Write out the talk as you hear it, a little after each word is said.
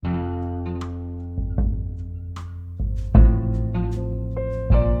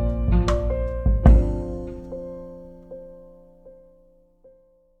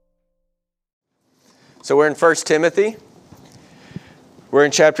So we're in 1 Timothy. We're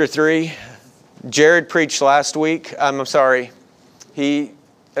in chapter 3. Jared preached last week. I'm sorry. At the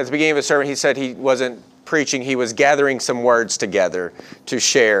beginning of his sermon, he said he wasn't preaching. He was gathering some words together to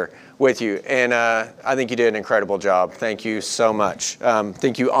share with you. And I think you did an incredible job. Thank you so much. I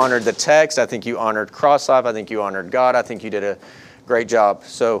think you honored the text. I think you honored Cross Life. I think you honored God. I think you did a great job.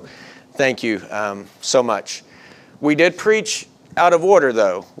 So thank you so much. We did preach out of order,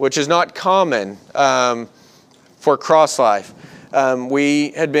 though, which is not common for Cross Life.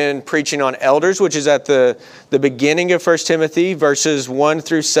 We had been preaching on elders, which is at the beginning of 1 Timothy, verses 1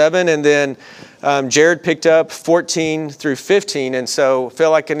 through 7, and then Jared picked up 14 through 15, and so I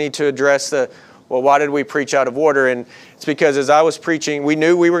feel like I need to address why did we preach out of order? And it's because as I was preaching, we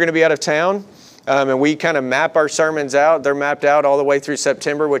knew we were going to be out of town, and we kind of map our sermons out. They're mapped out all the way through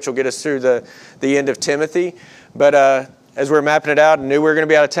September, which will get us through the end of Timothy. But as we're mapping it out, I knew we were going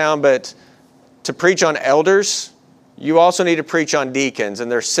to be out of town, but to preach on elders, you also need to preach on deacons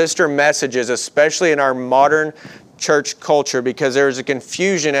and their sister messages, especially in our modern church culture, because there's a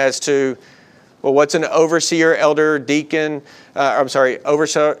confusion as to, well, what's an overseer, elder, deacon, overseer,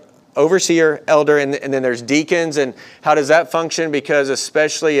 elder, and then there's deacons, and how does that function? Because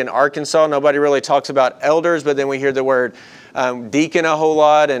especially in Arkansas, nobody really talks about elders, but then we hear the word deacon a whole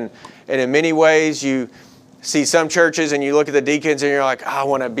lot, and in many ways you see some churches and you look at the deacons and you're like, I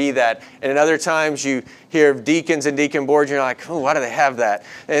want to be that. And at other times you hear of deacons and deacon boards and you're like, oh, why do they have that?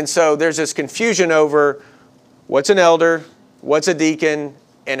 And so there's this confusion over what's an elder, what's a deacon,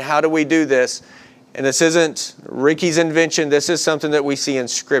 and how do we do this? And this isn't Ricky's invention. This is something that we see in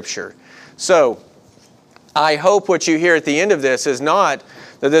Scripture. So I hope what you hear at the end of this is not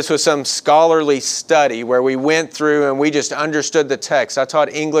that this was some scholarly study where we went through and we just understood the text. I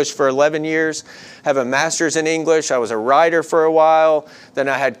taught English for 11 years, have a master's in English. I was a writer for a while. Then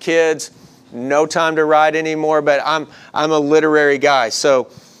I had kids. No time to write anymore, but I'm a literary guy. So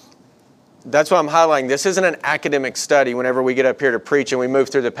that's why I'm highlighting. This isn't an academic study whenever we get up here to preach and we move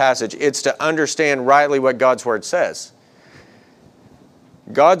through the passage. It's to understand rightly what God's Word says.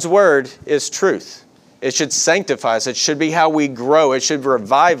 God's Word is truth. It should sanctify us. It should be how we grow. It should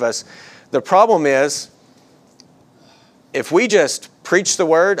revive us. The problem is, if we just preach the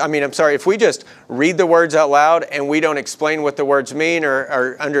Word, if we just read the words out loud and we don't explain what the words mean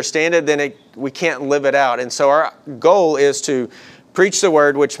or understand it, then we can't live it out. And so our goal is to preach the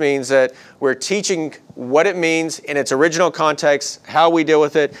Word, which means that we're teaching what it means in its original context, how we deal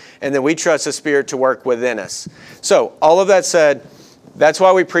with it, and then we trust the Spirit to work within us. So, all of that said, that's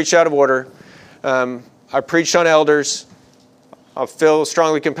why we preach out of order. I preached on elders. I feel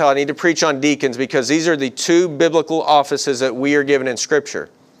strongly compelled. I need to preach on deacons because these are the two biblical offices that we are given in Scripture.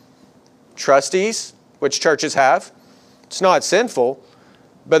 Trustees, which churches have. It's not sinful,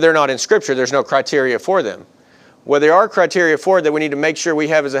 but they're not in Scripture. There's no criteria for them. What there are criteria for that we need to make sure we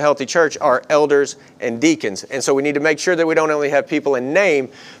have as a healthy church are elders and deacons. And so we need to make sure that we don't only have people in name,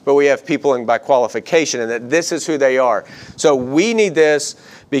 but we have people by qualification and that this is who they are. So we need this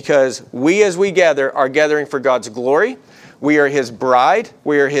because we as we gather are gathering for God's glory. We are His bride.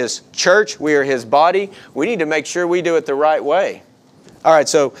 We are His church. We are His body. We need to make sure we do it the right way. All right,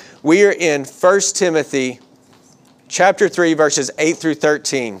 so we are in 1 Timothy chapter 3, verses 8 through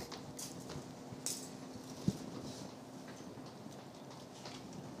 13.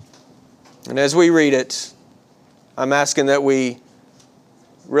 And as we read it, I'm asking that we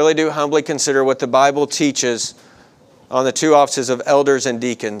really do humbly consider what the Bible teaches on the two offices of elders and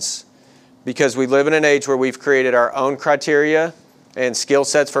deacons, because we live in an age where we've created our own criteria and skill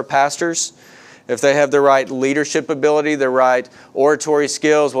sets for pastors. If they have the right leadership ability, the right oratory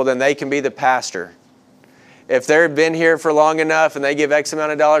skills, well, then they can be the pastor. If they've been here for long enough and they give X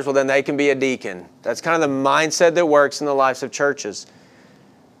amount of dollars, well, then they can be a deacon. That's kind of the mindset that works in the lives of churches.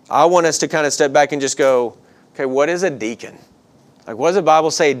 I want us to kind of step back and just go, okay, what is a deacon? Like, what does the Bible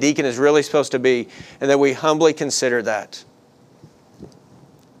say a deacon is really supposed to be? And that we humbly consider that.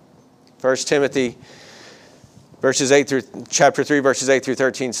 1 Timothy chapter 3, verses 8 through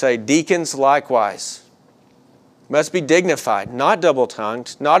 13 say, deacons likewise must be dignified, not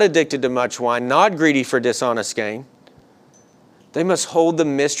double-tongued, not addicted to much wine, not greedy for dishonest gain. They must hold the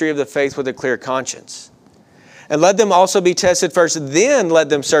mystery of the faith with a clear conscience. And let them also be tested first, then let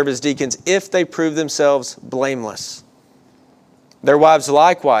them serve as deacons if they prove themselves blameless. Their wives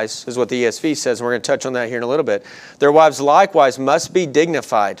likewise, is what the ESV says, and we're going to touch on that here in a little bit. Their wives likewise must be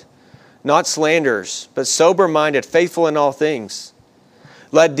dignified, not slanderers, but sober-minded, faithful in all things.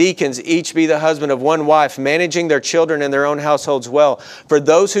 Let deacons each be the husband of one wife, managing their children and their own households well. For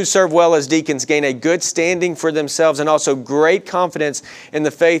those who serve well as deacons gain a good standing for themselves and also great confidence in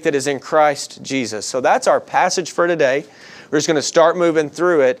the faith that is in Christ Jesus. So that's our passage for today. We're just going to start moving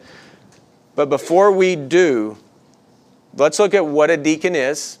through it. But before we do, let's look at what a deacon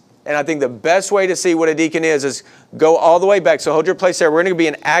is. And I think the best way to see what a deacon is go all the way back. So hold your place there. We're going to be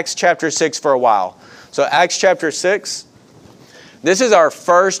in Acts chapter 6 for a while. So Acts chapter 6. This is our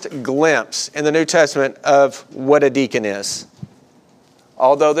first glimpse in the New Testament of what a deacon is.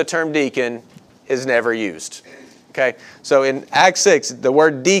 Although the term deacon is never used. Okay, so in Acts 6, the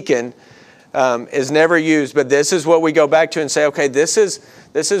word deacon is never used, but this is what we go back to and say, okay, this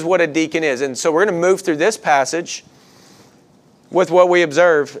is what a deacon is. And so we're going to move through this passage with what we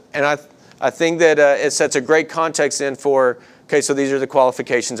observe, and I think that it sets a great context in for, okay, so these are the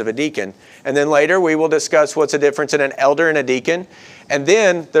qualifications of a deacon. And then later we will discuss what's the difference in an elder and a deacon. And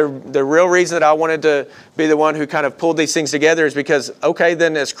then the real reason that I wanted to be the one who kind of pulled these things together is because, okay,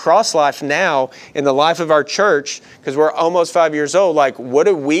 then as Cross Life now in the life of our church, because we're almost 5 years old, like what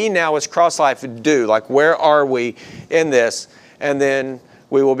do we now as Cross Life do? Like where are we in this? And then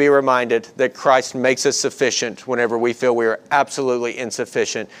we will be reminded that Christ makes us sufficient whenever we feel we are absolutely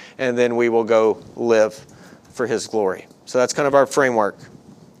insufficient, and then we will go live for His glory. So that's kind of our framework.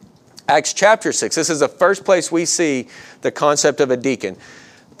 Acts chapter 6, this is the first place we see the concept of a deacon.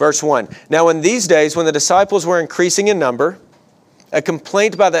 Verse 1, Now in these days when the disciples were increasing in number, a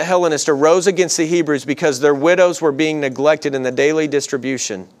complaint by the Hellenists arose against the Hebrews because their widows were being neglected in the daily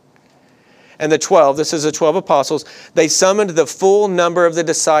distribution. And the 12, this is the 12 apostles, they summoned the full number of the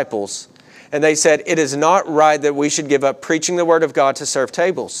disciples, and they said, It is not right that we should give up preaching the word of God to serve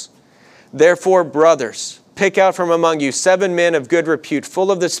tables. Therefore, brothers, pick out from among you 7 men of good repute,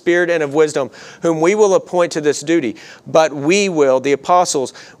 full of the Spirit and of wisdom, whom we will appoint to this duty. But we will, the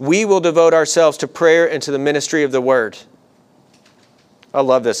apostles, we will devote ourselves to prayer and to the ministry of the word. I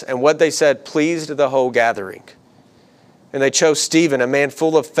love this. And what they said pleased the whole gathering. And they chose Stephen, a man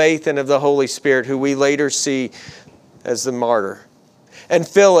full of faith and of the Holy Spirit, who we later see as the martyr. And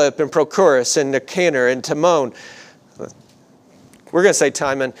Philip and Prochorus and Nicanor and Timon. We're going to say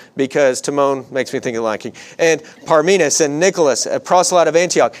Timon because Timon makes me think of Lion King. And Parmenas and Nicholas, a proselyte of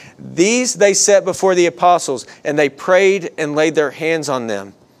Antioch. These they set before the apostles, and they prayed and laid their hands on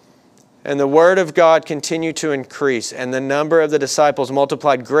them. And the word of God continued to increase, and the number of the disciples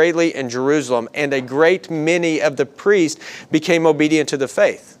multiplied greatly in Jerusalem, and a great many of the priests became obedient to the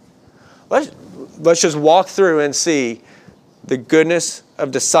faith. Let's just walk through and see the goodness of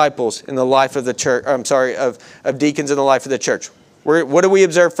disciples in the life of the church. Of deacons in the life of the church. What do we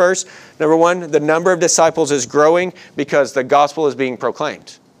observe first? Number one, the number of disciples is growing because the gospel is being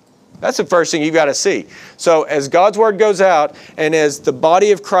proclaimed. That's the first thing you've got to see. So as God's word goes out and as the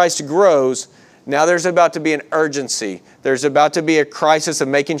body of Christ grows, now there's about to be an urgency. There's about to be a crisis of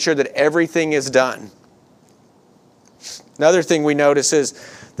making sure that everything is done. Another thing we notice is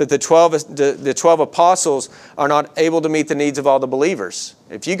that the 12 apostles are not able to meet the needs of all the believers.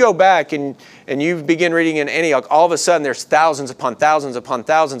 If you go back and you begin reading in Antioch, all of a sudden there's thousands upon thousands upon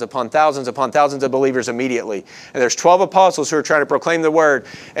thousands upon thousands upon thousands of believers immediately. And there's 12 apostles who are trying to proclaim the word,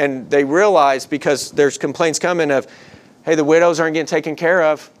 and they realize, because there's complaints coming of, hey, the widows aren't getting taken care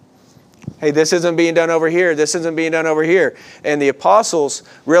of. Hey, this isn't being done over here. This isn't being done over here. And the apostles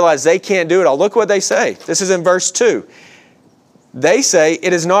realize they can't do it all. Look what they say. This is in verse 2. They say,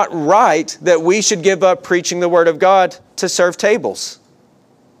 it is not right that we should give up preaching the word of God to serve tables.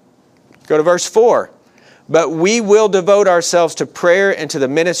 Go to verse 4. But we will devote ourselves to prayer and to the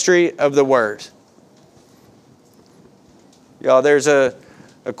ministry of the word. Y'all, there's a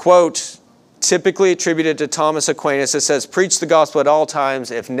quote typically attributed to Thomas Aquinas that says, preach the gospel at all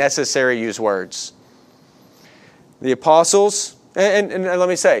times, if necessary, use words. The apostles, and let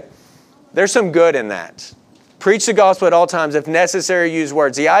me say, there's some good in that. Preach the gospel at all times. If necessary, use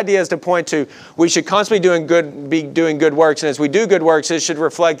words. The idea is to point to we should constantly be doing good works. And as we do good works, it should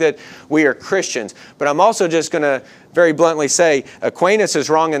reflect that we are Christians. But I'm also just going to very bluntly say Aquinas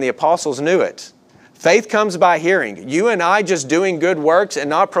is wrong and the apostles knew it. Faith comes by hearing. You and I just doing good works and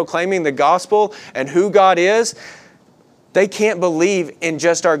not proclaiming the gospel and who God is, they can't believe in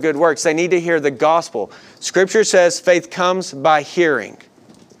just our good works. They need to hear the gospel. Scripture says faith comes by hearing.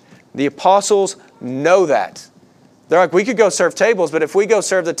 The apostles know that. They're like, we could go serve tables, but if we go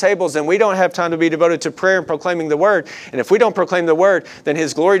serve the tables, then we don't have time to be devoted to prayer and proclaiming the word. And if we don't proclaim the word, then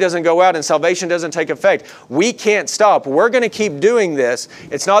His glory doesn't go out and salvation doesn't take effect. We can't stop. We're going to keep doing this.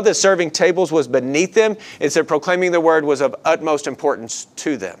 It's not that serving tables was beneath them. It's that proclaiming the word was of utmost importance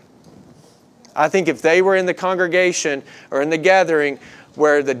to them. I think if they were in the congregation or in the gathering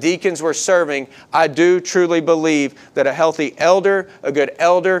where the deacons were serving, I do truly believe that a healthy elder, a good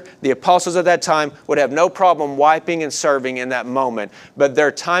elder, the apostles at that time would have no problem wiping and serving in that moment. But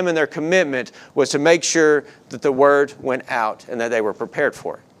their time and their commitment was to make sure that the word went out and that they were prepared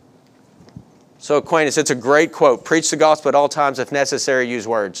for it. So Aquinas, it's a great quote. Preach the gospel at all times, if necessary, use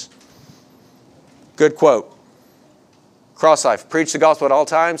words. Good quote. Crosslife, preach the gospel at all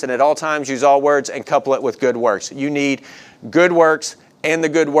times, and at all times use all words and couple it with good works. You need good works and the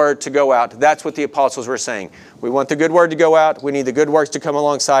good word to go out. That's what the apostles were saying. We want the good word to go out. We need the good works to come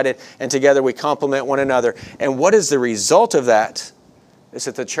alongside it. And together we complement one another. And what is the result of that? Is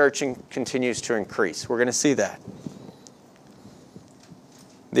that the church continues to increase. We're going to see that.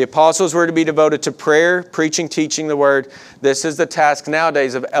 The apostles were to be devoted to prayer, preaching, teaching the word. This is the task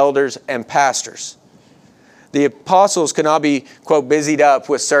nowadays of elders and pastors. The apostles cannot be, quote, busied up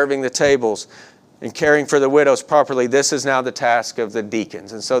with serving the tables and caring for the widows properly. This is now the task of the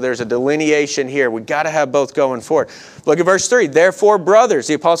deacons. And so there's a delineation here. We've got to have both going forward. Look at verse 3. Therefore, brothers,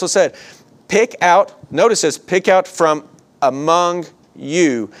 the apostle said, pick out, notice this, pick out from among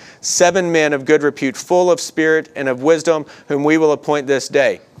you 7 men of good repute, full of spirit and of wisdom, whom we will appoint this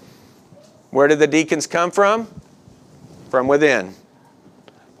day. Where did the deacons come from? From within.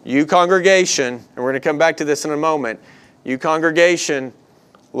 You congregation, and we're going to come back to this in a moment, you congregation,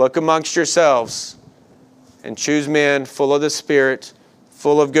 look amongst yourselves and choose men full of the Spirit,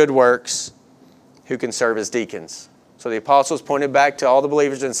 full of good works, who can serve as deacons. So the apostles pointed back to all the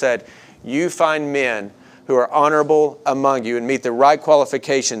believers and said, you find men who are honorable among you and meet the right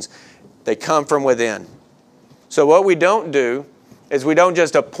qualifications. They come from within. So what we don't do is we don't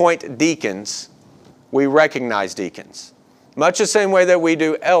just appoint deacons, we recognize deacons. Much the same way that we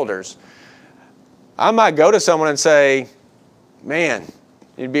do elders. I might go to someone and say, man,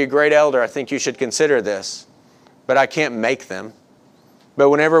 you'd be a great elder. I think you should consider this. But I can't make them. But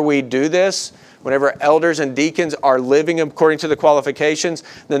whenever we do this, whenever elders and deacons are living according to the qualifications,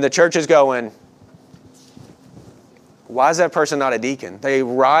 then the church is going, why is that person not a deacon? They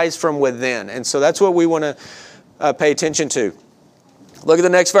rise from within. And so that's what we want to pay attention to. Look at the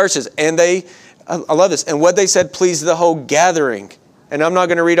next verses. And I love this. And what they said pleased the whole gathering. And I'm not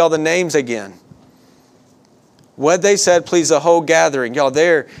going to read all the names again. What they said pleased the whole gathering. Y'all,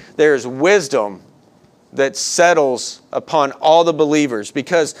 there's wisdom that settles upon all the believers.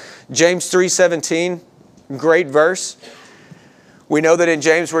 Because James 3:17, great verse. We know that in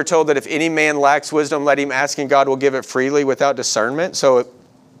James we're told that if any man lacks wisdom, let him ask and God will give it freely without discernment. So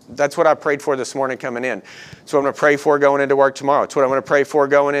that's what I prayed for this morning coming in. It's what I'm going to pray for going into work tomorrow. It's what I'm going to pray for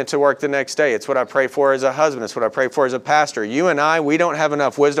going into work the next day. It's what I pray for as a husband. It's what I pray for as a pastor. You and I, we don't have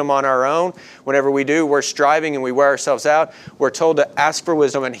enough wisdom on our own. Whenever we do, we're striving and we wear ourselves out. We're told to ask for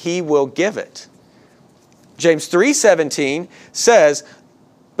wisdom and He will give it. James 3:17 says,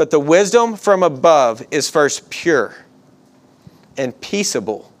 but the wisdom from above is first pure and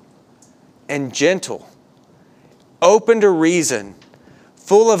peaceable and gentle, open to reason,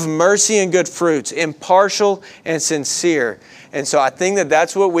 full of mercy and good fruits, impartial and sincere. And so I think that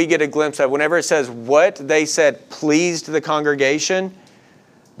that's what we get a glimpse of. Whenever it says what they said pleased the congregation,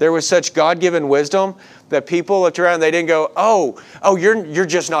 there was such God-given wisdom that people looked around and they didn't go, oh, you're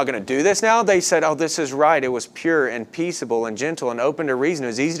just not going to do this now? They said, oh, this is right. It was pure and peaceable and gentle and open to reason. It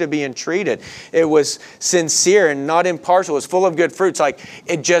was easy to be entreated. It was sincere and not impartial. It was full of good fruits. Like,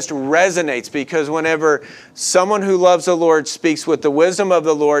 it just resonates because whenever someone who loves the Lord speaks with the wisdom of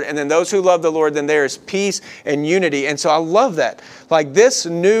the Lord, and then those who love the Lord, then there is peace and unity. And so I love that. Like, this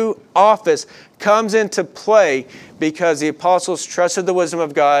new office comes into play because the apostles trusted the wisdom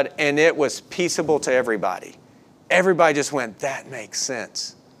of God and it was peaceable to everybody. Everybody just went, that makes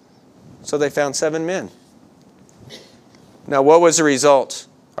sense. So they found 7 men. Now what was the result?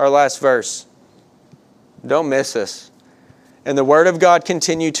 Our last verse. Don't miss this. And the word of God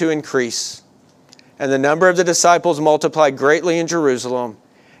continued to increase. And the number of the disciples multiplied greatly in Jerusalem.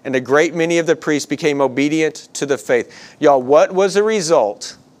 And a great many of the priests became obedient to the faith. Y'all, what was the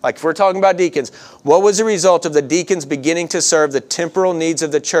result? Like if we're talking about deacons, what was the result of the deacons beginning to serve the temporal needs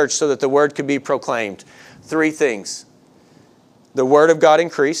of the church so that the word could be proclaimed? 3 things. The word of God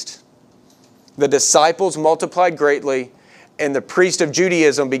increased, the disciples multiplied greatly, and the priest of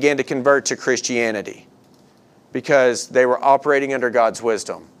Judaism began to convert to Christianity because they were operating under God's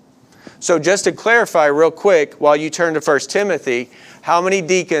wisdom. So just to clarify real quick, while you turn to 1 Timothy, how many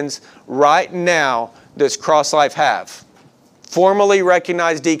deacons right now does Cross Life have? Formally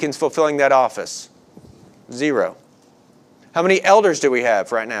recognized deacons fulfilling that office? 0. How many elders do we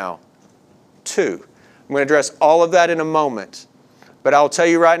have right now? 2. I'm going to address all of that in a moment. But I'll tell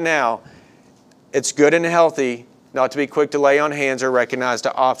you right now, it's good and healthy not to be quick to lay on hands or recognize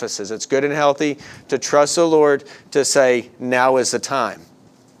to offices. It's good and healthy to trust the Lord to say, now is the time.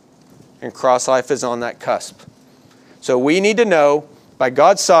 And Cross Life is on that cusp. So we need to know, by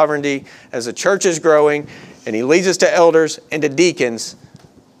God's sovereignty, as the church is growing, and He leads us to elders and to deacons,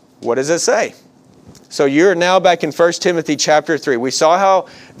 what does it say? So you're now back in 1 Timothy chapter 3. We saw how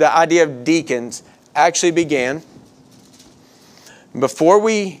the idea of deacons actually began. Before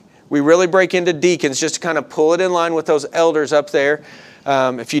we really break into deacons, just to kind of pull it in line with those elders up there.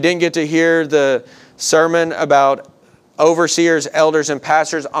 If you didn't get to hear the sermon about overseers, elders, and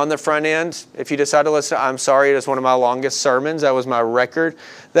pastors on the front end, if you decide to listen, I'm sorry, it is one of my longest sermons. That was my record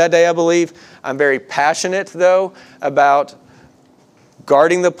that day, I believe. I'm very passionate, though, about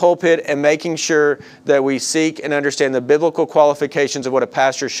guarding the pulpit and making sure that we seek and understand the biblical qualifications of what a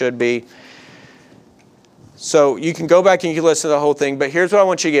pastor should be. So you can go back and you can listen to the whole thing, but here's what I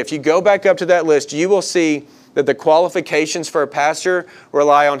want you to get. If you go back up to that list, you will see that the qualifications for a pastor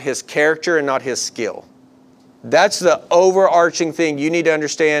rely on his character and not his skill. That's the overarching thing you need to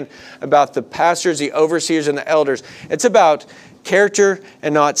understand about the pastors, the overseers, and the elders. It's about character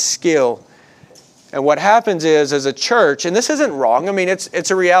and not skill. And what happens is, as a church, and this isn't wrong, I mean,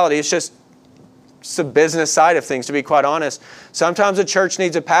 it's a reality. It's the business side of things, to be quite honest. Sometimes a church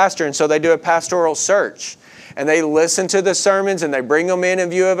needs a pastor, and so they do a pastoral search. And they listen to the sermons, and they bring them in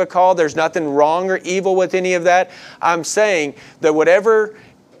view of a call. There's nothing wrong or evil with any of that. I'm saying that whatever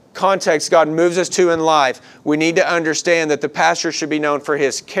context God moves us to in life, we need to understand that the pastor should be known for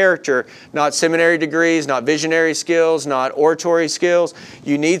his character, not seminary degrees, not visionary skills, not oratory skills.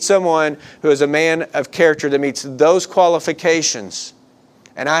 You need someone who is a man of character that meets those qualifications.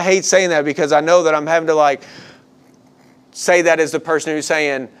 And I hate saying that because I know that I'm having to say that as the person who's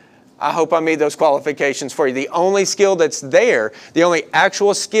saying, I hope I meet those qualifications for you. The only skill that's there, the only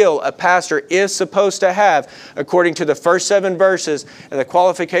actual skill a pastor is supposed to have, according to the first 7 verses and the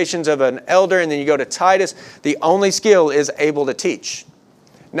qualifications of an elder, and then you go to Titus, the only skill is able to teach,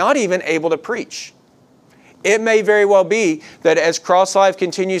 not even able to preach. It may very well be that as Cross Life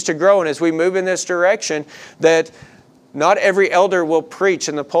continues to grow and as we move in this direction, that not every elder will preach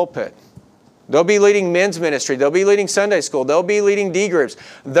in the pulpit. They'll be leading men's ministry. They'll be leading Sunday school. They'll be leading D groups.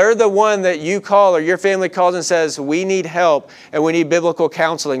 They're the one that you call or your family calls and says, we need help and we need biblical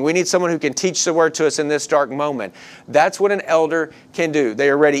counseling. We need someone who can teach the Word to us in this dark moment. That's what an elder can do. They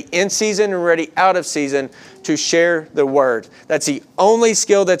are ready in season and ready out of season to share the Word. That's the only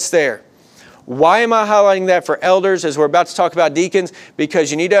skill that's there. Why am I highlighting that for elders as we're about to talk about deacons?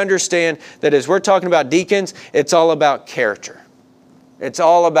 Because you need to understand that as we're talking about deacons, it's all about character. It's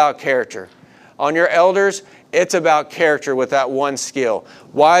all about character. On your elders, it's about character with that one skill.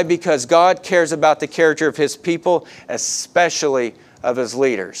 Why? Because God cares about the character of His people, especially of His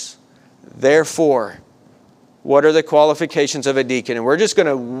leaders. Therefore, what are the qualifications of a deacon? And we're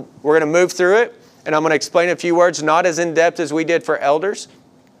going to move through it, and I'm going to explain a few words, not as in-depth as we did for elders,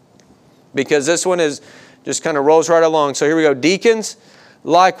 because this one is just kind of rolls right along. So here we go. Deacons,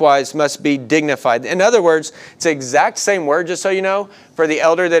 likewise, must be dignified. In other words, it's the exact same word, just so you know, for the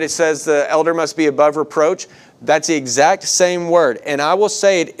elder that it says the elder must be above reproach. That's the exact same word. And I will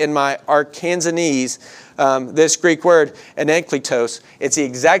say it in my Arkansanese, this Greek word, aneklitos. It's the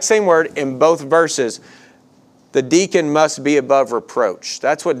exact same word in both verses. The deacon must be above reproach.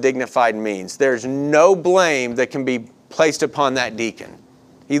 That's what dignified means. There's no blame that can be placed upon that deacon.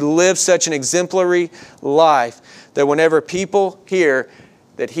 He lives such an exemplary life that whenever people hear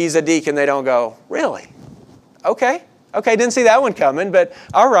that he's a deacon, they don't go, really? Okay, didn't see that one coming, but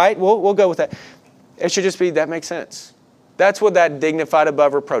all right, we'll go with that. It should just be, that makes sense. That's what that dignified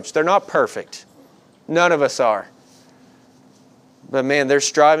above reproach. They're not perfect. None of us are. But man, they're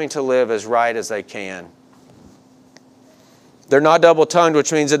striving to live as right as they can. They're not double-tongued,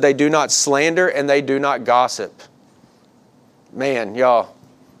 which means that they do not slander and they do not gossip. Man, y'all,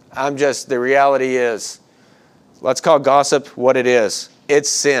 the reality is, let's call gossip what it is. It's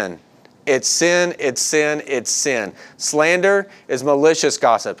sin. It's sin, it's sin, it's sin. Slander is malicious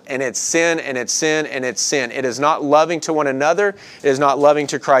gossip, and it's sin, and it's sin, and it's sin. It is not loving to one another. It is not loving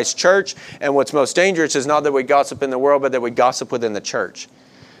to Christ's church. And what's most dangerous is not that we gossip in the world, but that we gossip within the church.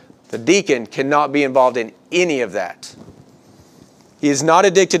 The deacon cannot be involved in any of that. He is not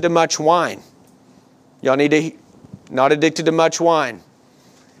addicted to much wine. Y'all need to, not addicted to much wine.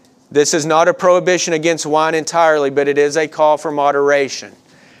 This is not a prohibition against wine entirely, but it is a call for moderation.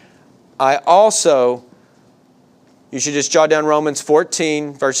 You should just jot down Romans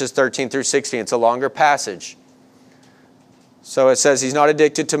 14, verses 13 through 16. It's a longer passage. So it says he's not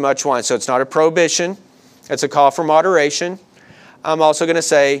addicted to much wine. So it's not a prohibition. It's a call for moderation. I'm also going to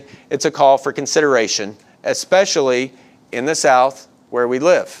say it's a call for consideration especially in the South where we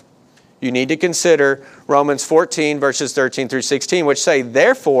live. You need to consider Romans 14, verses 13 through 16, which say,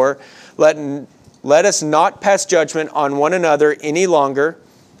 "Therefore, let us not pass judgment on one another any longer,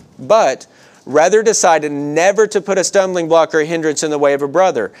 but rather decide never to put a stumbling block or a hindrance in the way of a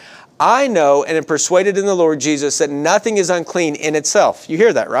brother. I know and am persuaded in the Lord Jesus that nothing is unclean in itself." You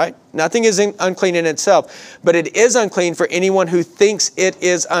hear that, right? Nothing is unclean in itself, but it is unclean for anyone who thinks it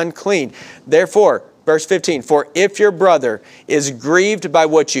is unclean. Therefore, verse 15, "For if your brother is grieved by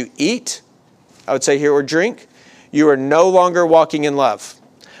what you eat," I would say here, or drink, "you are no longer walking in love.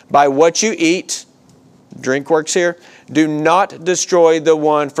 By what you eat," drink works here, "do not destroy the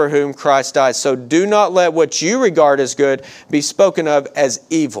one for whom Christ died. So do not let what you regard as good be spoken of as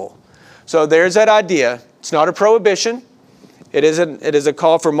evil." So there's that idea. It's not a prohibition. It is a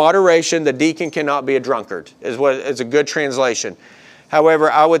call for moderation. The deacon cannot be a drunkard, is a good translation. However,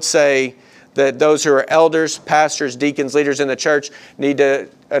 I would say that those who are elders, pastors, deacons, leaders in the church need to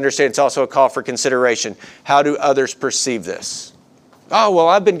understand it's also a call for consideration. How do others perceive this? "Oh, well,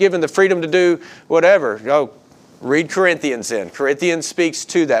 I've been given the freedom to do whatever." Oh, read Corinthians then. Corinthians speaks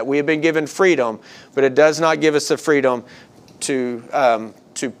to that. We have been given freedom, but it does not give us the freedom to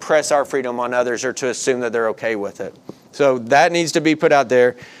press our freedom on others or to assume that they're okay with it. So that needs to be put out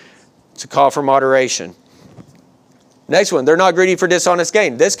there. It's a call for moderation. Next one, they're not greedy for dishonest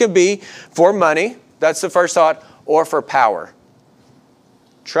gain. This could be for money, that's the first thought, or for power.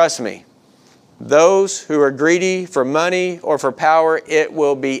 Trust me, those who are greedy for money or for power, it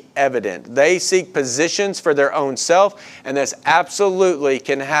will be evident. They seek positions for their own self, and this absolutely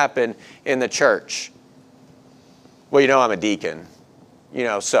can happen in the church. "Well, you know, I'm a deacon. You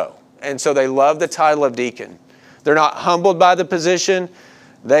know, so." And so they love the title of deacon. They're not humbled by the position.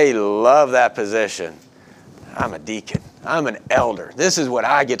 They love that position. "I'm a deacon. I'm an elder. This is what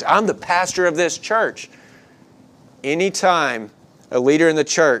I get to. I'm the pastor of this church." Anytime a leader in the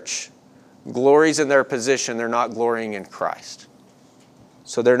church glories in their position, they're not glorying in Christ.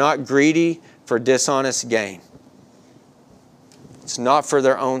 So they're not greedy for dishonest gain. It's not for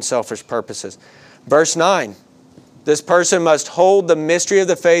their own selfish purposes. Verse 9, "This person must hold the mystery of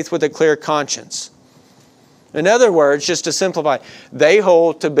the faith with a clear conscience." In other words, just to simplify, they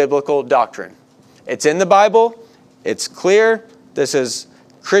hold to biblical doctrine. It's in the Bible. It's clear. This is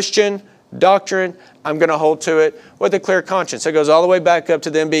Christian doctrine. I'm going to hold to it with a clear conscience. It goes all the way back up to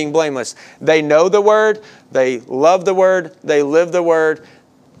them being blameless. They know the Word. They love the Word. They live the Word.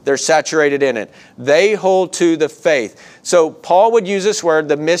 They're saturated in it. They hold to the faith. So Paul would use this word,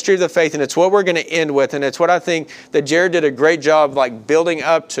 the mystery of the faith, and it's what we're going to end with, and it's what I think that Jared did a great job like building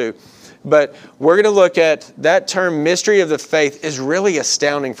up to. But we're going to look at that term, mystery of the faith, is really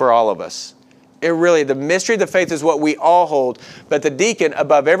astounding for all of us. The mystery of the faith is what we all hold, but the deacon,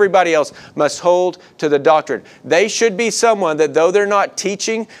 above everybody else, must hold to the doctrine. They should be someone that though they're not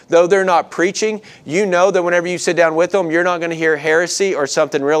teaching, though they're not preaching, you know that whenever you sit down with them, you're not going to hear heresy or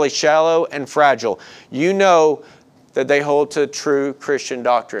something really shallow and fragile. You know that they hold to true Christian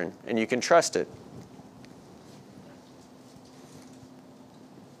doctrine, and you can trust it.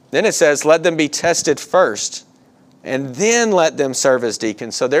 Then it says, "Let them be tested first, and then let them serve as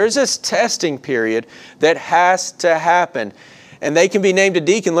deacons." So there's this testing period that has to happen. And they can be named a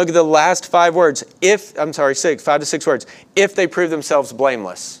deacon. Look at the last 5 words. 5 to 6 words. If they prove themselves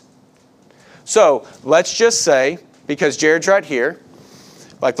blameless. So let's just say, because Jared's right here,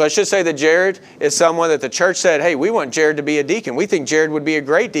 let's just say that Jared is someone that the church said, "Hey, we want Jared to be a deacon. We think Jared would be a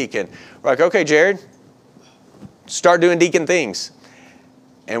great deacon." We're like, "Okay, Jared, start doing deacon things."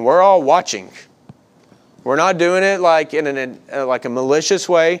 And we're all watching. We're not doing it like in a malicious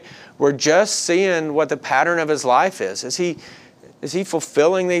way. We're just seeing what the pattern of his life is. Is he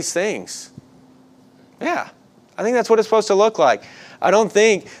fulfilling these things? Yeah, I think that's what it's supposed to look like. I don't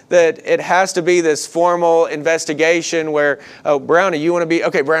think that it has to be this formal investigation where, "Oh, Brownie, you want to be,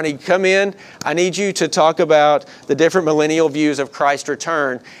 okay, Brownie, come in. I need you to talk about the different millennial views of Christ's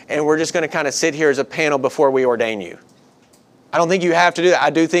return, and we're just going to kind of sit here as a panel before we ordain you." I don't think you have to do that. I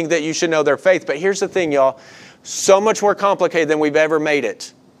do think that you should know their faith. But here's the thing, y'all. So much more complicated than we've ever made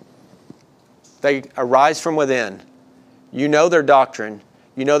it. They arise from within. You know their doctrine.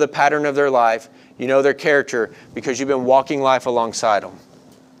 You know the pattern of their life. You know their character because you've been walking life alongside them.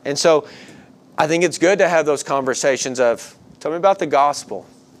 And so I think it's good to have those conversations of, "Tell me about the gospel.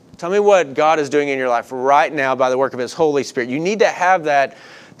 Tell me what God is doing in your life right now by the work of His Holy Spirit." You need to have that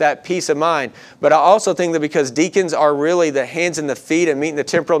peace of mind. But I also think that because deacons are really the hands and the feet and meeting the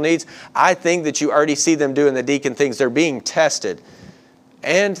temporal needs, I think that you already see them doing the deacon things. They're being tested.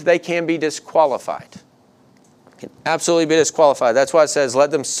 And they can be disqualified. Can absolutely be disqualified. That's why it says,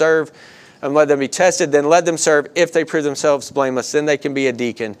 "Let them serve and let them be tested, then let them serve. If they prove themselves blameless, then they can be a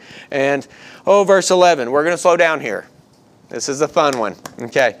deacon. And, verse 11. We're going to slow down here. This is the fun one.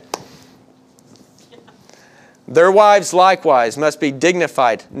 Okay. Their wives likewise must be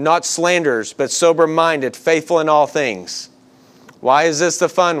dignified, not slanderers, but sober-minded, faithful in all things. Why is this the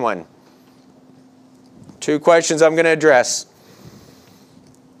fun one? 2 questions I'm going to address.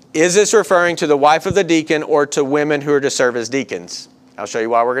 Is this referring to the wife of the deacon or to women who are to serve as deacons? I'll show you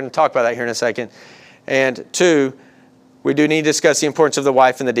why. We're going to talk about that here in a second. And 2, we do need to discuss the importance of the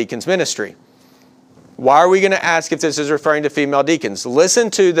wife in the deacon's ministry. Why are we going to ask if this is referring to female deacons? Listen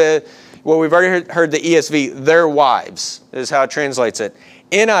to we've already heard the ESV, their wives, is how it translates it.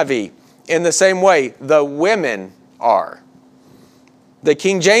 NIV, in the same way, the women are. The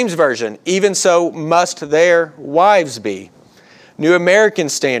King James Version, even so must their wives be. New American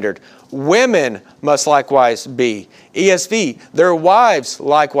Standard, women must likewise be. ESV, their wives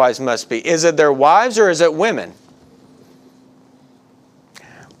likewise must be. Is it their wives or is it women?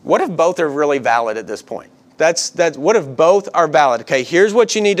 What if both are really valid at this point? What if both are valid? Okay, here's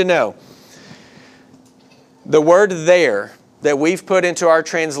what you need to know. The word there that we've put into our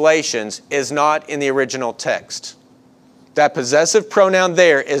translations is not in the original text. That possessive pronoun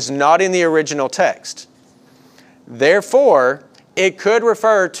there is not in the original text. Therefore, it could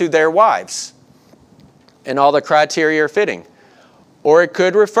refer to their wives, and all the criteria are fitting. Or it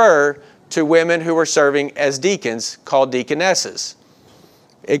could refer to women who were serving as deacons, called deaconesses.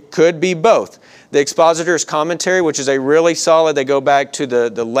 It could be both. The Expositor's Commentary, which is a really solid, they go back to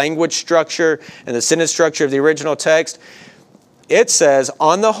the language structure and the sentence structure of the original text. It says,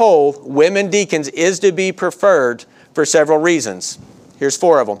 on the whole, women deacons is to be preferred for several reasons. Here's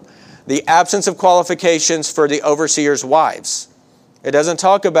 4 of them. The absence of qualifications for the overseer's wives. It doesn't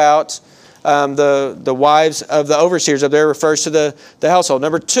talk about the wives of the overseers up there. It refers to the household.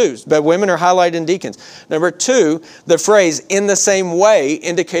 Number 2, but women are highlighted in deacons. Number 2, the phrase in the same way,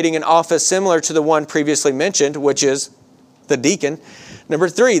 indicating an office similar to the one previously mentioned, which is the deacon. Number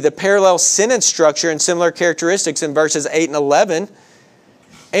 3, the parallel sentence structure and similar characteristics in verses 8 and 11.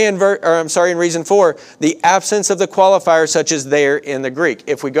 And in reason 4, the absence of the qualifier such as there in the Greek.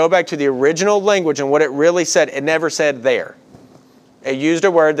 If we go back to the original language and what it really said, it never said there. It used a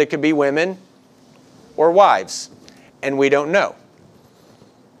word that could be women or wives, and we don't know.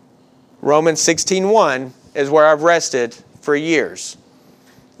 Romans 16:1 is where I've rested for years.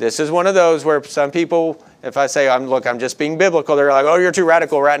 This is one of those where some people, if I say, I'm just being biblical, they're like, oh, you're too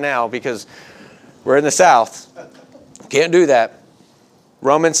radical right now because we're in the South. Can't do that.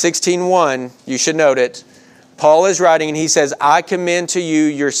 Romans 16:1, you should note it. Paul is writing and he says, I commend to you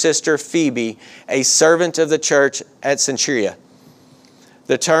your sister Phoebe, a servant of the church at Cenchrea.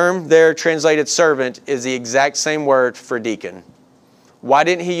 The term there translated servant is the exact same word for deacon. Why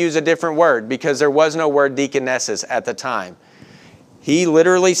didn't he use a different word? Because there was no word deaconesses at the time. He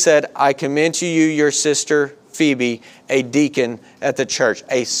literally said, I commend to you your sister Phoebe, a deacon at the church,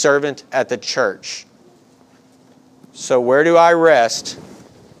 a servant at the church. So where do I rest?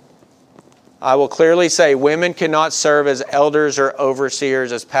 I will clearly say women cannot serve as elders or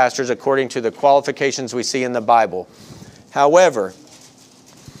overseers, as pastors, according to the qualifications we see in the Bible. However,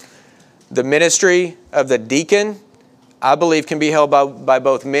 the ministry of the deacon, I believe, can be held by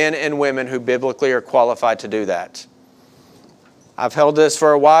both men and women who biblically are qualified to do that. I've held this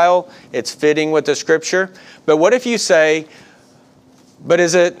for a while. It's fitting with the Scripture. But what if you say, but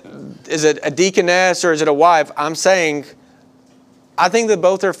is it a deaconess or is it a wife? I'm saying, I think that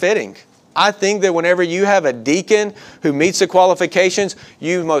both are fitting. I think that whenever you have a deacon who meets the qualifications,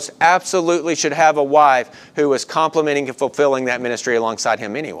 you most absolutely should have a wife who is complementing and fulfilling that ministry alongside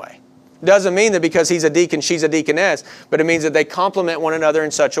him anyway. Doesn't mean that because he's a deacon, she's a deaconess, but it means that they complement one another in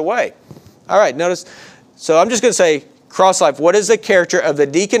such a way. All right, notice. So I'm just going to say, Cross-Life, what is the character of the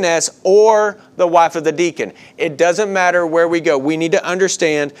deaconess or the wife of the deacon? It doesn't matter where we go. We need to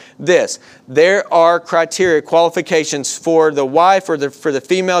understand this. There are criteria, qualifications for the wife or for the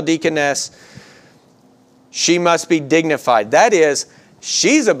female deaconess. She must be dignified. That is,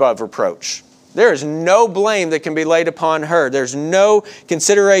 she's above reproach. There is no blame that can be laid upon her. There's no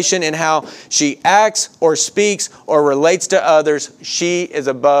consideration in how she acts or speaks or relates to others. She is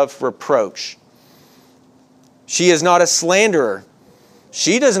above reproach. She is not a slanderer.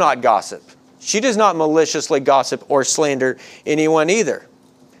 She does not gossip. She does not maliciously gossip or slander anyone either.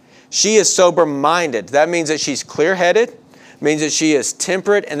 She is sober-minded. That means that she's clear-headed, means that she is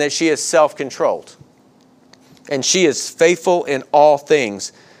temperate, and that she is self-controlled. And she is faithful in all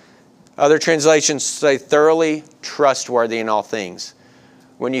things. Other translations say thoroughly trustworthy in all things.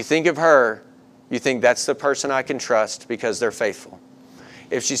 When you think of her, you think that's the person I can trust because they're faithful.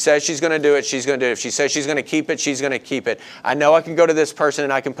 If she says she's going to do it, she's going to do it. If she says she's going to keep it, she's going to keep it. I know I can go to this person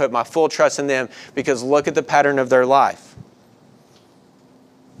and I can put my full trust in them because look at the pattern of their life.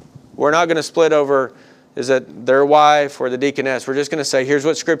 We're not going to split over, is it their wife or the deaconess? We're just going to say, here's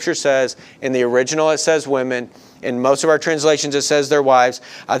what Scripture says. In the original, it says women. In most of our translations, it says their wives.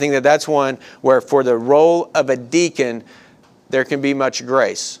 I think that that's one where for the role of a deacon, there can be much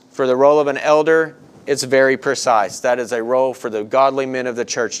grace. For the role of an elder, it's very precise. That is a role for the godly men of the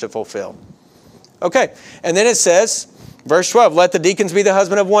church to fulfill. Okay, and then it says, verse 12, let the deacons be the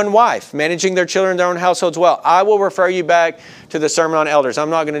husband of one wife, managing their children in their own households well. I will refer you back to the Sermon on Elders.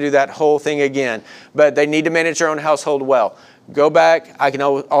 I'm not going to do that whole thing again, but they need to manage their own household well. Go back. I can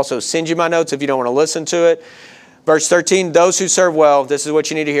also send you my notes if you don't want to listen to it. Verse 13, those who serve well, this is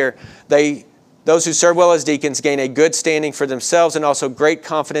what you need to hear. Those who serve well as deacons gain a good standing for themselves and also great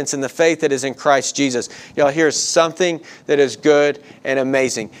confidence in the faith that is in Christ Jesus. Y'all, here's something that is good and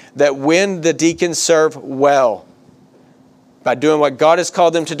amazing. That when the deacons serve well, by doing what God has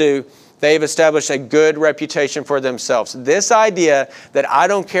called them to do, they have established a good reputation for themselves. This idea that I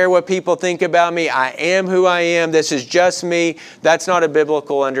don't care what people think about me, I am who I am, this is just me, that's not a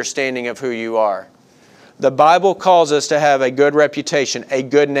biblical understanding of who you are. The Bible calls us to have a good reputation, a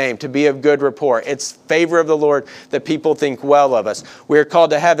good name, to be of good rapport. It's favor of the Lord that people think well of us. We're called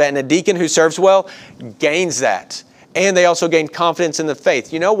to have that. And a deacon who serves well gains that. And they also gain confidence in the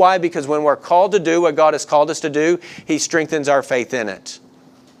faith. You know why? Because when we're called to do what God has called us to do, He strengthens our faith in it.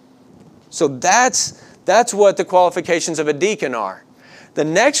 So that's what the qualifications of a deacon are. The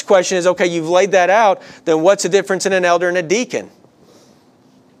next question is, okay, you've laid that out, then what's the difference in an elder and a deacon?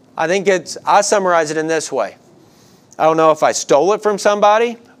 I summarize it in this way. I don't know if I stole it from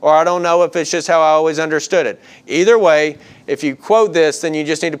somebody, or I don't know if it's just how I always understood it. Either way, if you quote this, then you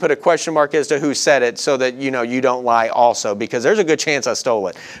just need to put a question mark as to who said it so that you don't lie also, because there's a good chance I stole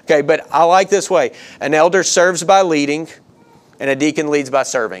it. Okay, but I like this way. An elder serves by leading, and a deacon leads by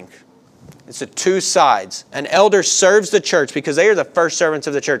serving. It's the two sides. An elder serves the church because they are the first servants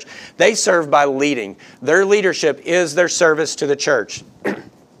of the church. They serve by leading. Their leadership is their service to the church.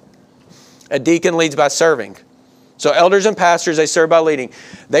 A deacon leads by serving. So elders and pastors, they serve by leading.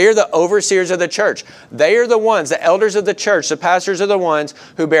 They are the overseers of the church. They are the ones, the elders of the church, the pastors are the ones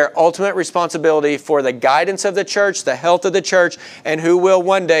who bear ultimate responsibility for the guidance of the church, the health of the church, and who will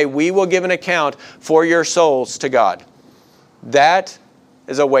one day, we will give an account for your souls to God. That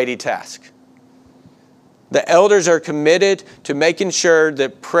is a weighty task. The elders are committed to making sure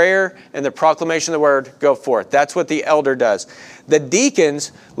that prayer and the proclamation of the word go forth. That's what the elder does. The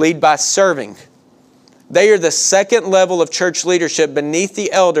deacons lead by serving. They are the second level of church leadership beneath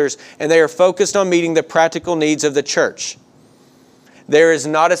the elders, and they are focused on meeting the practical needs of the church. There is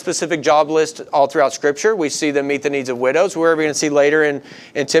not a specific job list all throughout Scripture. We see them meet the needs of widows. We're going to see later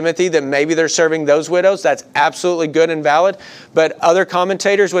in Timothy that maybe they're serving those widows. That's absolutely good and valid. But other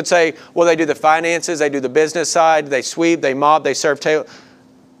commentators would say, well, they do the finances, they do the business side, they sweep, they mop, they serve table.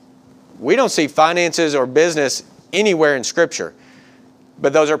 We don't see finances or business anywhere in Scripture.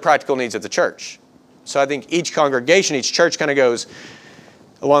 But those are practical needs of the church. So I think each congregation, each church kind of goes,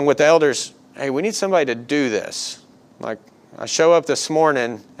 along with the elders, hey, we need somebody to do this. Like, I show up this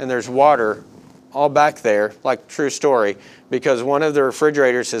morning and there's water all back there, like true story, because one of the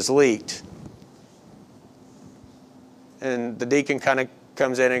refrigerators has leaked. And the deacon kind of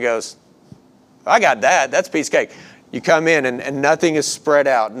comes in and goes, I got that. That's a piece of cake. You come in and nothing is spread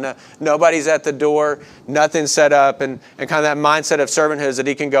out. Nobody's at the door. Nothing's set up. And kind of that mindset of servanthood is that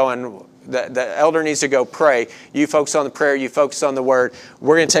he can go and the elder needs to go pray. You focus on the prayer. You focus on the word.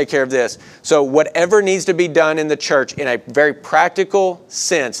 We're going to take care of this. So whatever needs to be done in the church in a very practical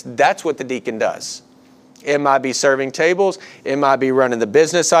sense, that's what the deacon does. It might be serving tables. It might be running the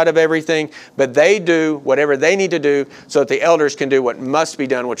business side of everything. But they do whatever they need to do so that the elders can do what must be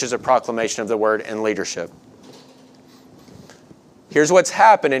done, which is a proclamation of the word and leadership. Here's what's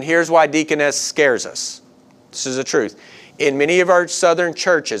happened, and here's why deaconess scares us. This is the truth. In many of our southern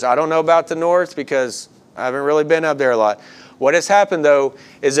churches, I don't know about the north because I haven't really been up there a lot. What has happened, though,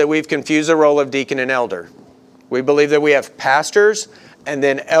 is that we've confused the role of deacon and elder. We believe that we have pastors and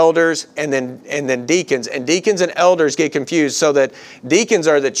then elders and then deacons. And deacons and elders get confused so that deacons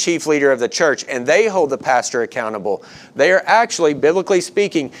are the chief leader of the church and they hold the pastor accountable. They are actually, biblically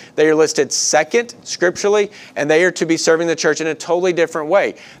speaking, they are listed second scripturally, and they are to be serving the church in a totally different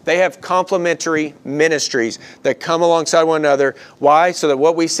way. They have complementary ministries that come alongside one another. Why? So that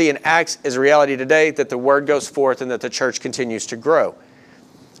what we see in Acts is reality today, that the word goes forth and that the church continues to grow.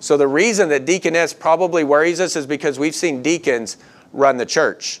 So the reason that deaconess probably worries us is because we've seen deacons run the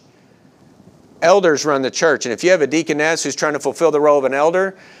church. elders run the church. And if you have a deaconess who's trying to fulfill the role of an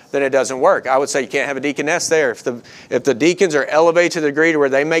elder, then it doesn't work. I would say you can't have a deaconess there. If the deacons are elevated to the degree to where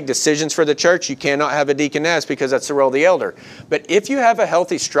they make decisions for the church, you cannot have a deaconess because that's the role of the elder. But if you have a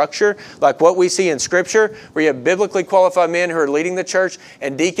healthy structure, like what we see in Scripture, where you have biblically qualified men who are leading the church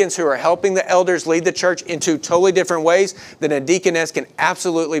and deacons who are helping the elders lead the church in two totally different ways, then a deaconess can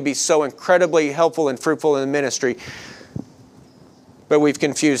absolutely be so incredibly helpful and fruitful in the ministry. But we've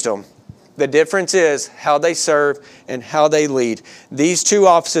confused them. The difference is how they serve and how they lead. These two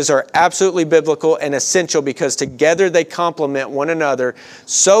offices are absolutely biblical and essential because together they complement one another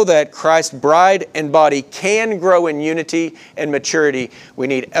so that Christ's bride and body can grow in unity and maturity. We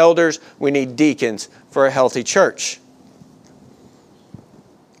need elders, we need deacons for a healthy church.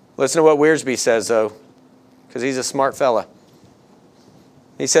 Listen to what Wiersbe says, though, because he's a smart fella.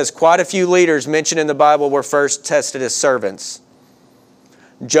 He says, quite a few leaders mentioned in the Bible were first tested as servants.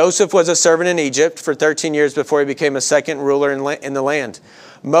 Joseph was a servant in Egypt for 13 years before he became a second ruler in the land.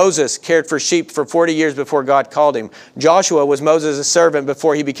 Moses cared for sheep for 40 years before God called him. Joshua was Moses' servant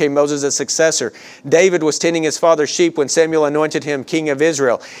before he became Moses' successor. David was tending his father's sheep when Samuel anointed him king of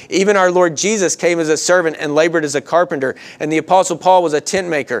Israel. Even our Lord Jesus came as a servant and labored as a carpenter. And the Apostle Paul was a tent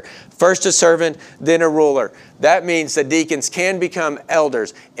maker. First a servant, then a ruler. That means the deacons can become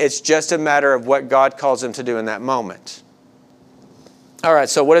elders. It's just a matter of what God calls them to do in that moment. All right,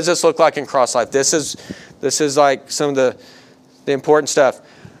 so what does this look like in Cross Life? This is like some of the important stuff.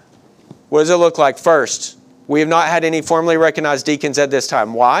 What does it look like? First, we have not had any formally recognized deacons at this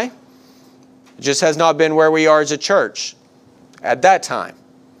time. Why? It just has not been where we are as a church at that time.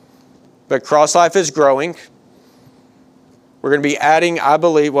 But Cross Life is growing. We're going to be adding, I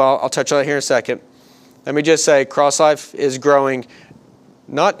believe, well, I'll touch on that here in a second. Let me just say, Cross Life is growing.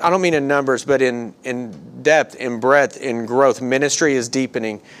 I don't mean in numbers, but in depth, in breadth, in growth. Ministry is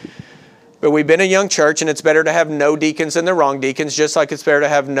deepening. But we've been a young church, and it's better to have no deacons than the wrong deacons, just like it's better to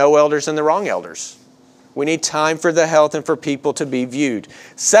have no elders than the wrong elders. We need time for the health and for people to be viewed.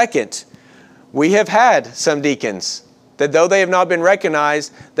 Second, we have had some deacons that though they have not been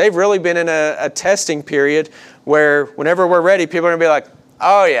recognized, they've really been in a testing period where whenever we're ready, people are going to be like,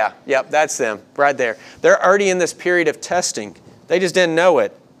 oh yeah, yep, that's them right there. They're already in this period of testing. They just didn't know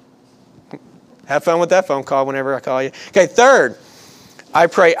it. Have fun with that phone call whenever I call you. Okay, third, I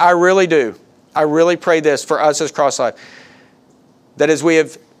pray, I really pray this for us as Cross Life, that as we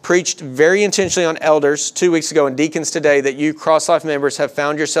have preached very intentionally on elders 2 weeks ago and deacons today, that you Cross Life members have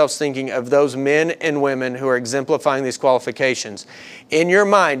found yourselves thinking of those men and women who are exemplifying these qualifications. In your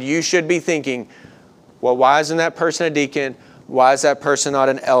mind, you should be thinking, well, why isn't that person a deacon? Why is that person not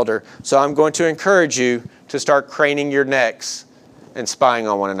an elder? So I'm going to encourage you to start craning your necks and spying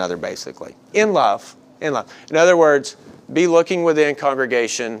on one another, basically. In love. In love. In other words, be looking within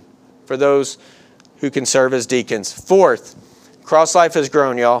congregation for those who can serve as deacons. Fourth, Cross Life has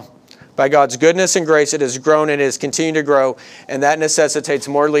grown, y'all. By God's goodness and grace, it has grown and it has continued to grow, and that necessitates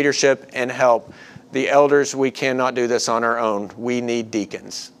more leadership and help. The elders, we cannot do this on our own. We need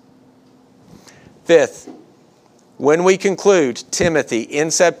deacons. Fifth, when we conclude Timothy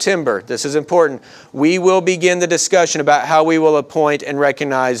in September, this is important, we will begin the discussion about how we will appoint and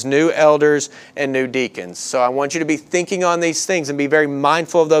recognize new elders and new deacons. So I want you to be thinking on these things and be very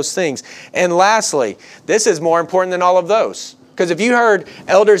mindful of those things. And lastly, this is more important than all of those. Because if you heard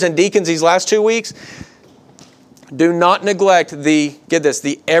elders and deacons these last 2 weeks, do not neglect the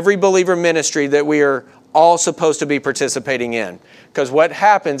every believer ministry that we are all supposed to be participating in. Because what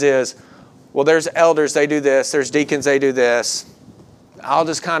happens is, well, there's elders, they do this. There's deacons, they do this. I'll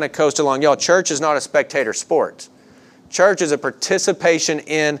just kind of coast along. Y'all, church is not a spectator sport. Church is a participation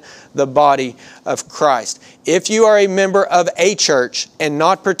in the body of Christ. If you are a member of a church and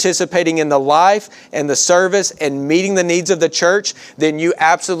not participating in the life and the service and meeting the needs of the church, then you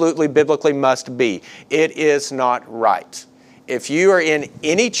absolutely biblically must be. It is not right. If you are in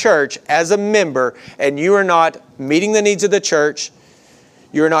any church as a member and you are not meeting the needs of the church,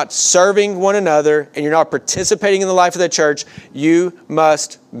 you're not serving one another, and you're not participating in the life of the church, you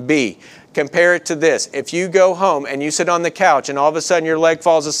must be. Compare it to this. If you go home and you sit on the couch and all of a sudden your leg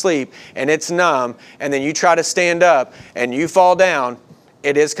falls asleep and it's numb, and then you try to stand up and you fall down,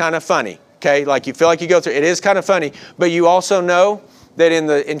 it is kind of funny. Okay? Like you feel like you go through, it is kind of funny. But you also know that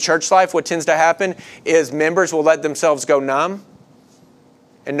in church life, what tends to happen is members will let themselves go numb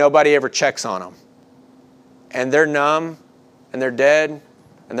and nobody ever checks on them. And they're numb and they're dead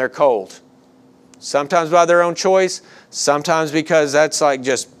and they're cold. Sometimes by their own choice, sometimes because that's like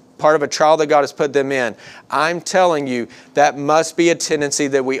just part of a trial that God has put them in. I'm telling you, that must be a tendency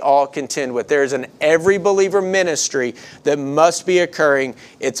that we all contend with. There is an every believer ministry that must be occurring.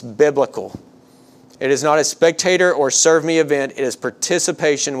 It's biblical. It is not a spectator or serve me event. It is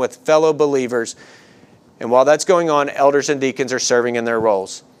participation with fellow believers. And while that's going on, elders and deacons are serving in their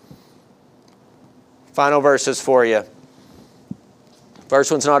roles. Final verses for you.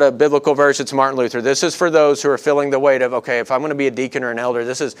 First one's not a biblical verse, it's Martin Luther. This is for those who are feeling the weight of, okay, if I'm going to be a deacon or an elder,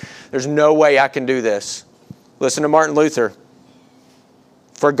 there's no way I can do this. Listen to Martin Luther.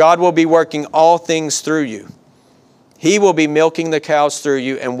 For God will be working all things through you. He will be milking the cows through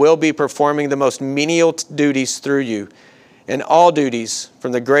you and will be performing the most menial duties through you. And all duties,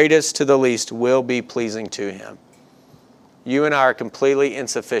 from the greatest to the least, will be pleasing to Him. You and I are completely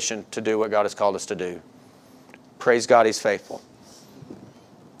insufficient to do what God has called us to do. Praise God, He's faithful.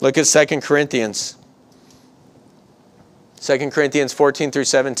 Look at 2 Corinthians. 2 Corinthians 14 through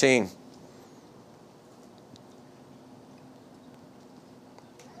 17.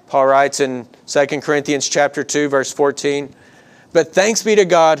 Paul writes in 2 Corinthians chapter 2, verse 14, but thanks be to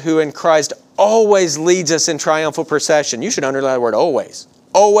God who in Christ always leads us in triumphal procession. You should underline the word always.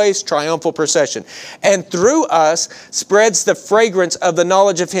 Always triumphal procession. And through us spreads the fragrance of the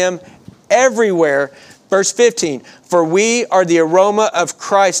knowledge of Him everywhere. Verse 15, for we are the aroma of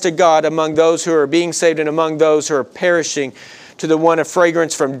Christ to God among those who are being saved and among those who are perishing. To the one a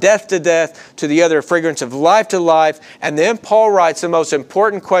fragrance from death to death, to the other a fragrance of life to life. And then Paul writes the most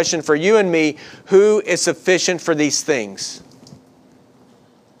important question for you and me, who is sufficient for these things?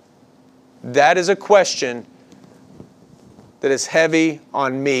 That is a question that is heavy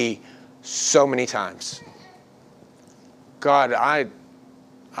on me so many times. God,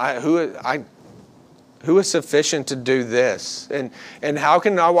 who is sufficient to do this? And how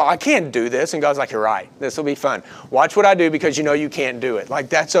can I can't do this. And God's like, you're right. This will be fun. Watch what I do because you know you can't do it. Like,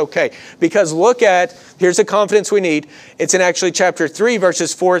 that's okay. Because here's the confidence we need. It's in actually chapter 3,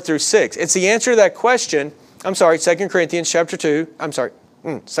 verses 4 through 6. It's the answer to that question. 2 Corinthians chapter 2.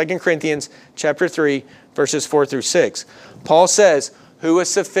 2 Corinthians chapter 3, verses 4 through 6. Paul says, who is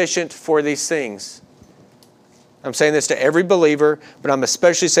sufficient for these things? I'm saying this to every believer, but I'm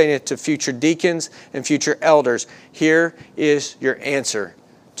especially saying it to future deacons and future elders. Here is your answer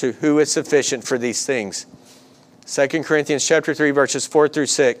to who is sufficient for these things. 2 Corinthians chapter 3, verses 4 through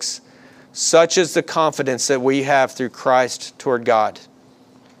 6. Such is the confidence that we have through Christ toward God.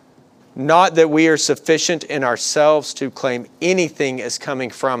 Not that we are sufficient in ourselves to claim anything as coming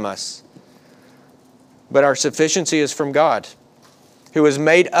from us, but our sufficiency is from God, who has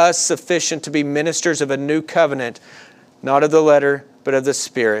made us sufficient to be ministers of a new covenant, not of the letter, but of the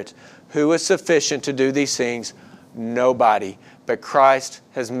Spirit. Who is sufficient to do these things? Nobody. But Christ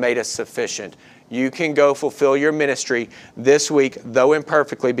has made us sufficient. You can go fulfill your ministry this week, though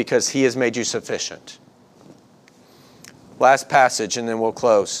imperfectly, because He has made you sufficient. Last passage, and then we'll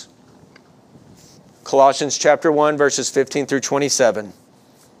close. Colossians chapter 1, verses 15 through 27.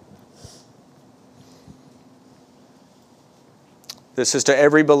 This is to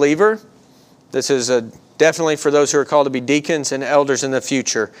every believer. This is definitely for those who are called to be deacons and elders in the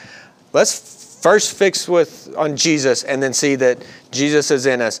future. Let's first fix on Jesus and then see that Jesus is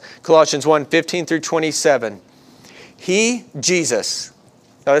in us. Colossians 1, 15 through 27. He, Jesus,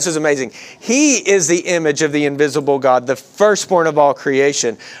 now this is amazing. He is the image of the invisible God, the firstborn of all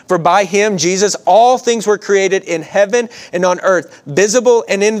creation. For by Him, Jesus, all things were created in heaven and on earth, visible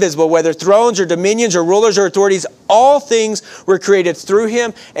and invisible, whether thrones or dominions or rulers or authorities. All things were created through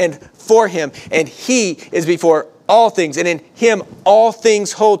Him and for Him. And He is before all things, and in Him all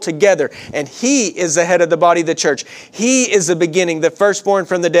things hold together. And He is the head of the body, the church. He is the beginning, the firstborn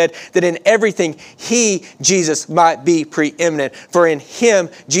from the dead, that in everything He, Jesus, might be preeminent. For in Him,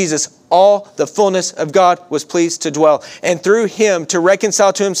 Jesus, all the fullness of God was pleased to dwell, and through Him to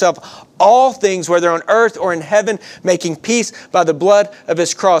reconcile to Himself all things, whether on earth or in heaven, making peace by the blood of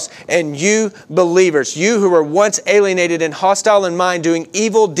His cross. And you believers, you who were once alienated and hostile in mind, doing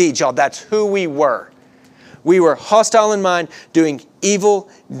evil deeds, y'all, that's who we were. We were hostile in mind, doing evil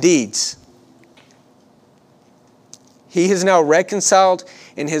deeds. He is now reconciled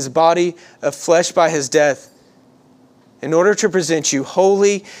in His body of flesh by His death, in order to present you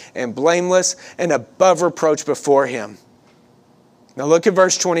holy and blameless and above reproach before Him. Now look at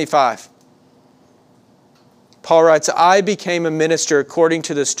verse 25. Paul writes, I became a minister according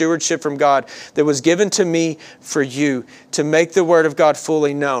to the stewardship from God that was given to me for you to make the word of God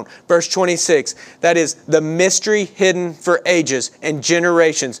fully known. Verse 26, that is the mystery hidden for ages and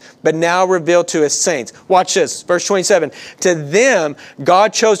generations, but now revealed to His saints. Watch this, verse 27. To them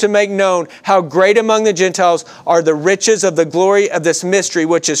God chose to make known how great among the Gentiles are the riches of the glory of this mystery,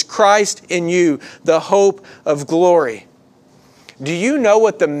 which is Christ in you, the hope of glory. Do you know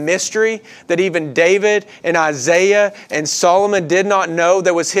what the mystery that even David and Isaiah and Solomon did not know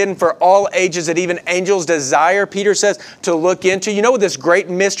that was hidden for all ages, that even angels desire, Peter says, to look into? You know what this great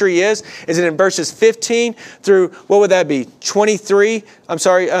mystery is? Is it in verses 15 through, what would that be, 23?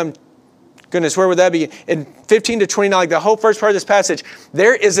 Goodness, where would that be? In 15 to 29, like the whole first part of this passage,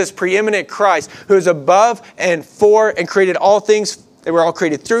 there is this preeminent Christ who is above and for and created all things. They were all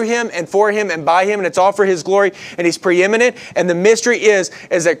created through Him and for Him and by Him, and it's all for His glory, and He's preeminent. And the mystery is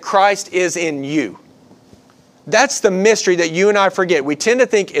that Christ is in you. That's the mystery that you and I forget. We tend to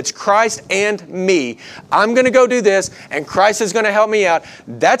think it's Christ and me. I'm going to go do this, and Christ is going to help me out.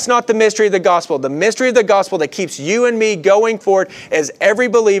 That's not the mystery of the gospel. The mystery of the gospel that keeps you and me going forward as every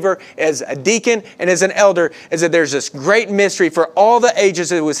believer, as a deacon, and as an elder, is that there's this great mystery for all the ages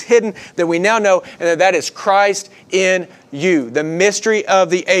that was hidden that we now know, and that is Christ in you. The mystery of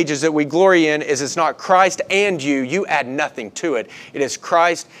the ages that we glory in is it's not Christ and you. You add nothing to it. It is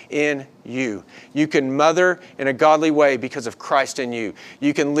Christ in you. You can mother in a godly way because of Christ in you.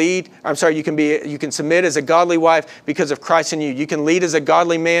 You can you can submit as a godly wife because of Christ in you. You can lead as a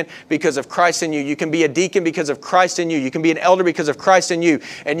godly man because of Christ in you. You can be a deacon because of Christ in you. You can be an elder because of Christ in you.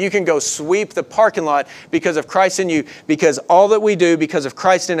 And you can go sweep the parking lot because of Christ in you, because all that we do because of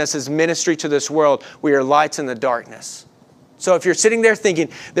Christ in us is ministry to this world. We are lights in the darkness. So if you're sitting there thinking,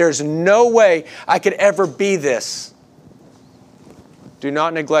 there's no way I could ever be this, do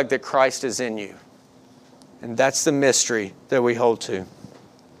not neglect that Christ is in you. And that's the mystery that we hold to.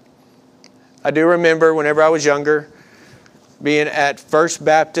 I do remember whenever I was younger, being at First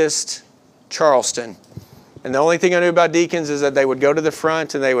Baptist Charleston. And the only thing I knew about deacons is that they would go to the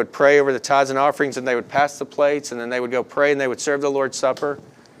front and they would pray over the tithes and offerings, and they would pass the plates, and then they would go pray and they would serve the Lord's Supper.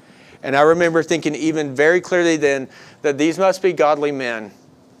 And I remember thinking even very clearly then that these must be godly men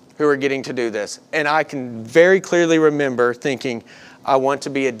who are getting to do this. And I can very clearly remember thinking, I want to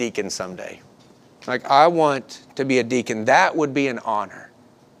be a deacon someday. Like, I want to be a deacon. That would be an honor.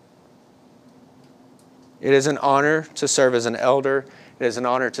 It is an honor to serve as an elder. It is an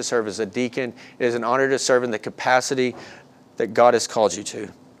honor to serve as a deacon. It is an honor to serve in the capacity that God has called you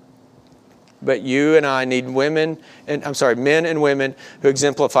to. But you and I need men and women who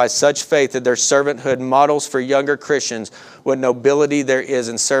exemplify such faith that their servanthood models for younger Christians what nobility there is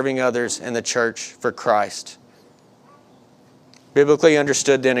in serving others in the church for Christ. Biblically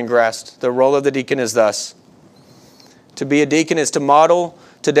understood then and grasped, the role of the deacon is thus. To be a deacon is to model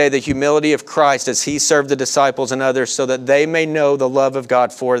today the humility of Christ as He served the disciples and others so that they may know the love of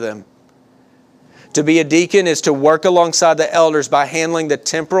God for them. To be a deacon is to work alongside the elders by handling the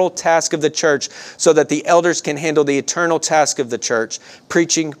temporal task of the church so that the elders can handle the eternal task of the church,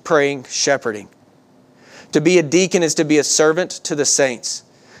 preaching, praying, shepherding. To be a deacon is to be a servant to the saints.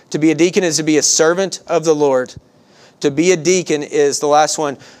 To be a deacon is to be a servant of the Lord. To be a deacon is, the last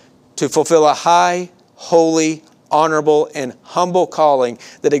one, to fulfill a high, holy, honorable, and humble calling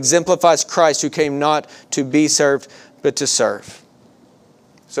that exemplifies Christ, who came not to be served, but to serve.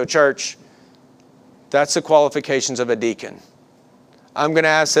 So, church, that's the qualifications of a deacon. I'm going to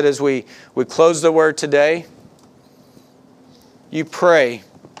ask that as we close the word today, you pray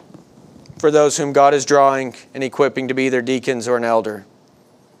for those whom God is drawing and equipping to be either deacons or an elder.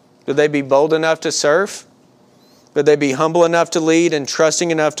 Would they be bold enough to serve? Would they be humble enough to lead and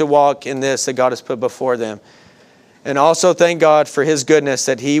trusting enough to walk in this that God has put before them? And also thank God for His goodness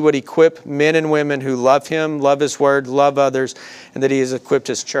that He would equip men and women who love Him, love His Word, love others, and that He has equipped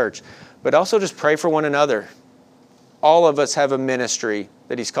His church. But also just pray for one another. All of us have a ministry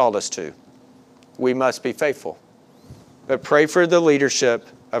that He's called us to. We must be faithful. But pray for the leadership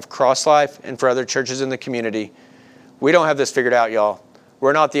of Cross Life and for other churches in the community. We don't have this figured out, y'all.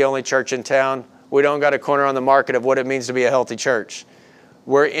 We're not the only church in town. We don't got a corner on the market of what it means to be a healthy church.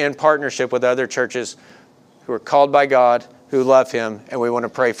 We're in partnership with other churches who are called by God, who love Him, and we want to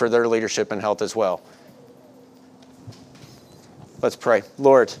pray for their leadership and health as well. Let's pray.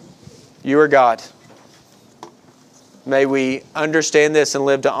 Lord, You are God. May we understand this and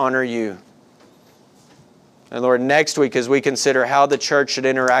live to honor You. And Lord, next week as we consider how the church should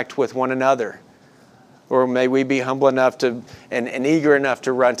interact with one another, or may we be humble enough to and eager enough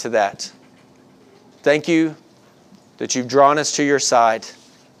to run to that. Thank You that You've drawn us to Your side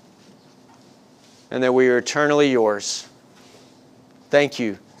and that we are eternally Yours. Thank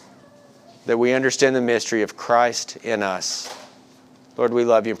You that we understand the mystery of Christ in us. Lord, we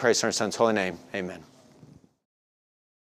love You and praise in our Son's holy name. Amen.